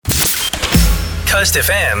Coast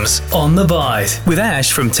FM's On The Bite with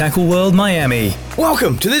Ash from Tackle World Miami.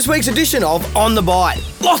 Welcome to this week's edition of On The Bite.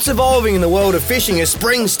 Lots evolving in the world of fishing as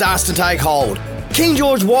spring starts to take hold. King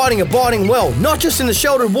George whiting are biting well, not just in the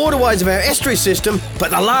sheltered waterways of our estuary system,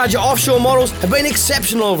 but the larger offshore models have been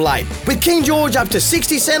exceptional of late, with King George up to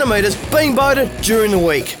 60 centimetres being boated during the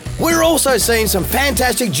week. We're also seeing some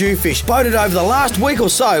fantastic jewfish boated over the last week or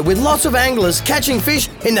so, with lots of anglers catching fish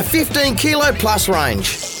in the 15 kilo plus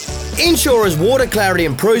range. Inshore, as water clarity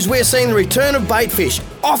improves, we're seeing the return of bait fish.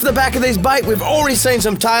 Off the back of these bait, we've already seen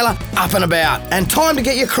some tailor up and about. And time to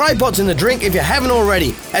get your cray pots in the drink if you haven't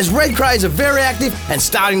already, as red crays are very active and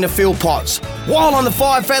starting to fill pots. While on the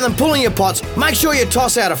 5 fathom pulling your pots, make sure you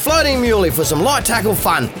toss out a floating muley for some light tackle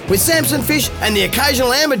fun, with Samson fish and the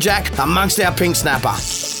occasional amberjack amongst our pink snapper.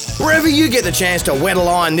 Wherever you get the chance to wet a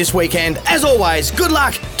line this weekend, as always, good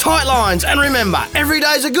luck, tight lines, and remember, every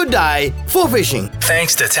day's a good day for fishing.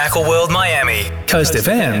 Thanks to Tackle World Miami. Coast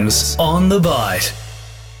FM's On The Bite.